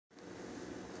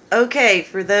Okay,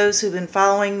 for those who've been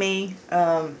following me,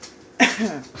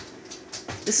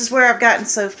 this is where I've gotten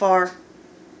so far.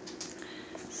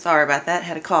 Sorry about that,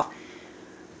 had a cough.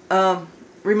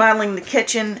 Remodeling the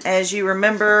kitchen. As you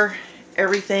remember,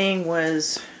 everything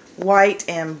was white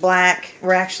and black.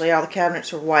 Or actually, all the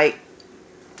cabinets were white.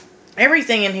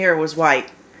 Everything in here was white.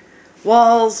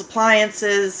 Walls,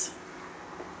 appliances,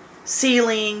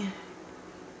 ceiling.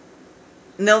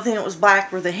 And the only thing that was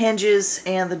black were the hinges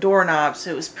and the doorknobs.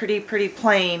 It was pretty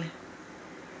plain.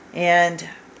 And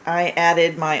I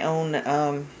added my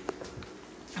own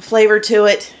flavor to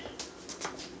it.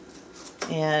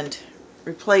 And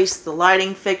replaced the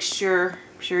lighting fixture.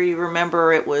 I'm sure you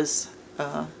remember it was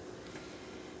a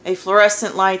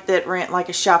fluorescent light that ran like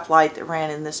a shop light that ran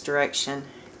in this direction.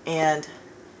 And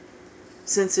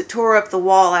since it tore up the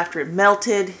wall after it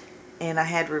melted and I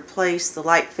had to replace the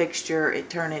light fixture, it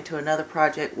turned into another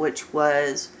project, which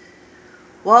was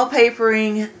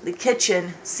wallpapering the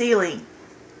kitchen ceiling.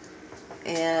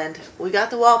 And we got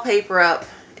the wallpaper up,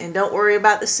 and don't worry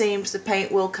about the seams, the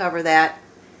paint will cover that.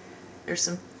 There's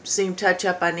some seam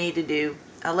touch-up I need to do.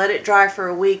 I let it dry for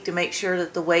a week to make sure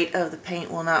that the weight of the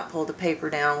paint will not pull the paper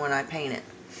down when I paint it.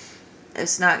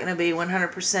 It's not going to be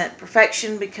 100%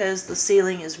 perfection because the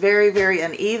ceiling is very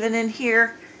uneven in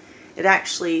here. It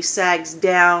actually sags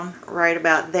down right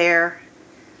about there.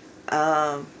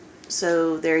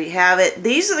 So there you have it.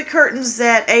 These are the curtains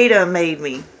that Ada made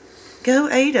me. Go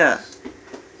Ada.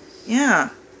 Yeah.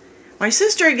 My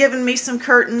sister had given me some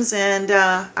curtains and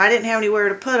I didn't have anywhere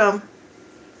to put them.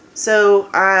 So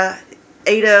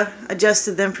Ada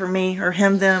adjusted them for me, or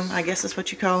hemmed them, I guess that's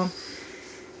what you call them,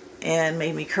 and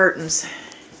made me curtains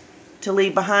to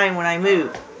leave behind when I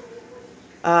move.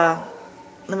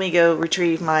 Let me go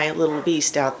retrieve my little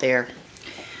beast out there.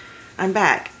 I'm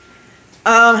back.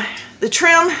 The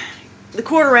trim, the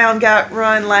quarter round got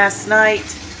run last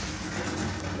night,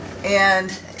 and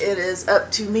it is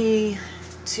up to me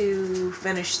to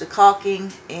finish the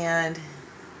caulking and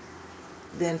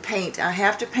then paint. I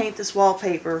have to paint this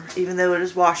wallpaper, even though it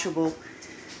is washable,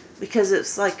 because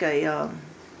it's like a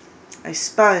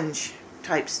sponge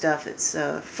type stuff. It's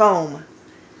foam.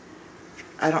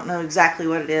 I don't know exactly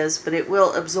what it is, but it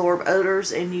will absorb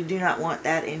odors, and you do not want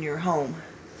that in your home.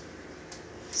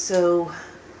 So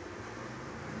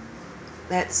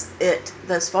that's it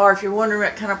thus far. If you're wondering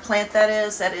what kind of plant that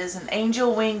is an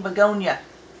angel wing begonia.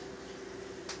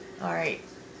 Alright.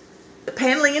 The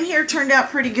paneling in here turned out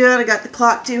pretty good. I got the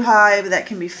clock too high, but that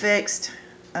can be fixed.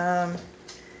 I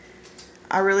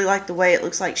really like the way it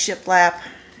looks like shiplap.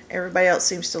 Everybody else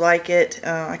seems to like it.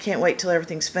 I can't wait till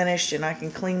everything's finished and I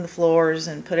can clean the floors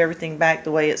and put everything back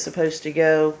the way it's supposed to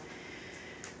go.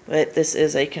 But this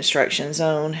is a construction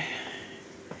zone.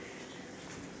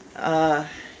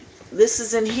 This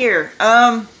is in here.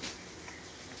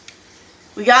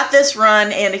 We got this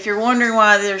run, and if you're wondering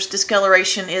why there's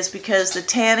discoloration, is because the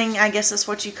tanning, I guess that's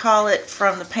what you call it,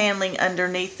 from the paneling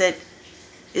underneath it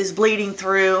is bleeding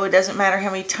through. It doesn't matter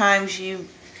how many times you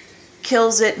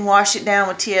kills it and wash it down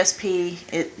with TSP,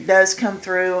 it does come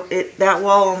through. That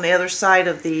wall on the other side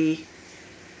of the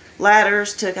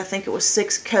ladders took, I think it was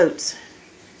 6 coats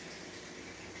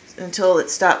until it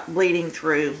stopped bleeding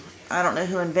through. I don't know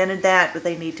who invented that, but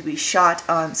they need to be shot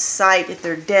on site. If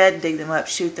they're dead, dig them up,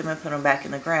 shoot them, and put them back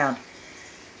in the ground.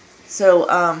 So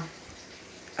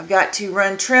I've got to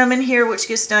run trim in here, which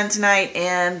gets done tonight,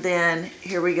 and then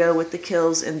here we go with the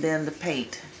kills and then the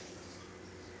paint.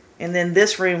 And then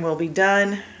this room will be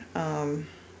done.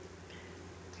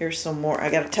 Here's some more.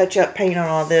 I got to touch up paint on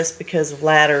all this because of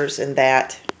ladders and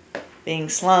that being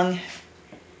slung.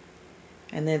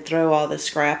 And then throw all the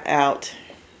scrap out.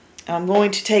 I'm going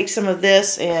to take some of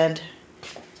this and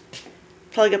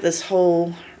plug up this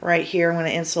hole right here. I'm going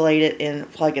to insulate it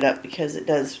and plug it up because it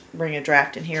does bring a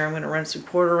draft in here. I'm going to run some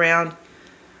quarter round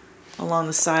along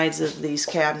the sides of these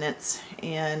cabinets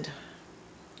and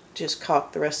just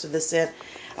caulk the rest of this in.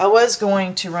 I was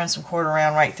going to run some quarter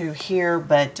round right through here,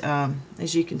 but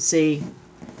as you can see,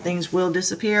 things will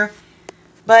disappear.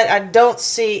 But I don't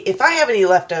see, if I have any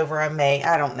left over, I may.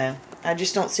 I don't know. I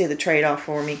just don't see the trade-off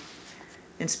for me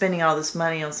in spending all this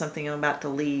money on something I'm about to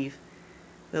leave.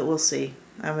 But we'll see.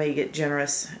 I may get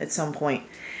generous at some point.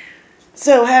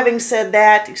 So having said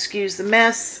that, excuse the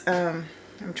mess. I'm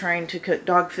trying to cook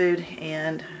dog food,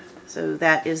 and so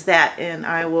that is that. And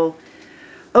I will...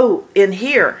 Oh, in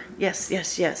here, yes,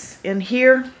 in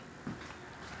here,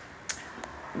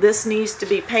 this needs to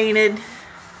be painted.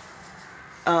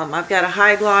 I've got a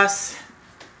high gloss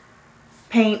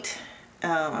paint.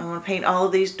 I want to paint all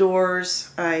of these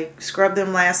doors. I scrubbed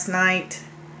them last night.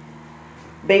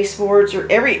 Baseboards, or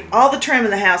all the trim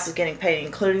in the house is getting painted,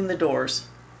 including the doors.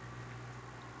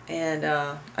 And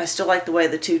I still like the way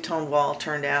the two-tone wall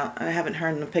turned out. I haven't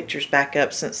turned the pictures back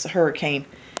up since the hurricane.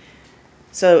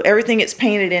 So everything it's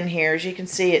painted in here, as you can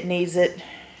see, it needs it.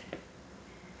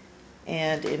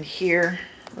 And in here,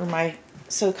 where my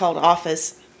so-called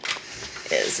office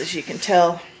is, as you can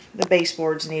tell, the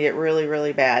baseboards need it really,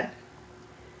 really bad.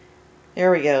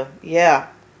 There we go. Yeah.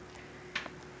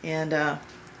 And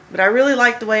but I really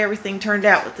like the way everything turned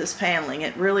out with this paneling.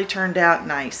 It really turned out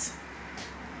nice.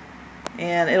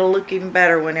 And it'll look even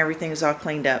better when everything's all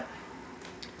cleaned up.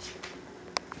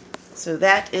 So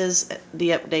that is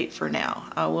the update for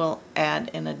now. I will add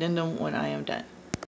an addendum when I am done.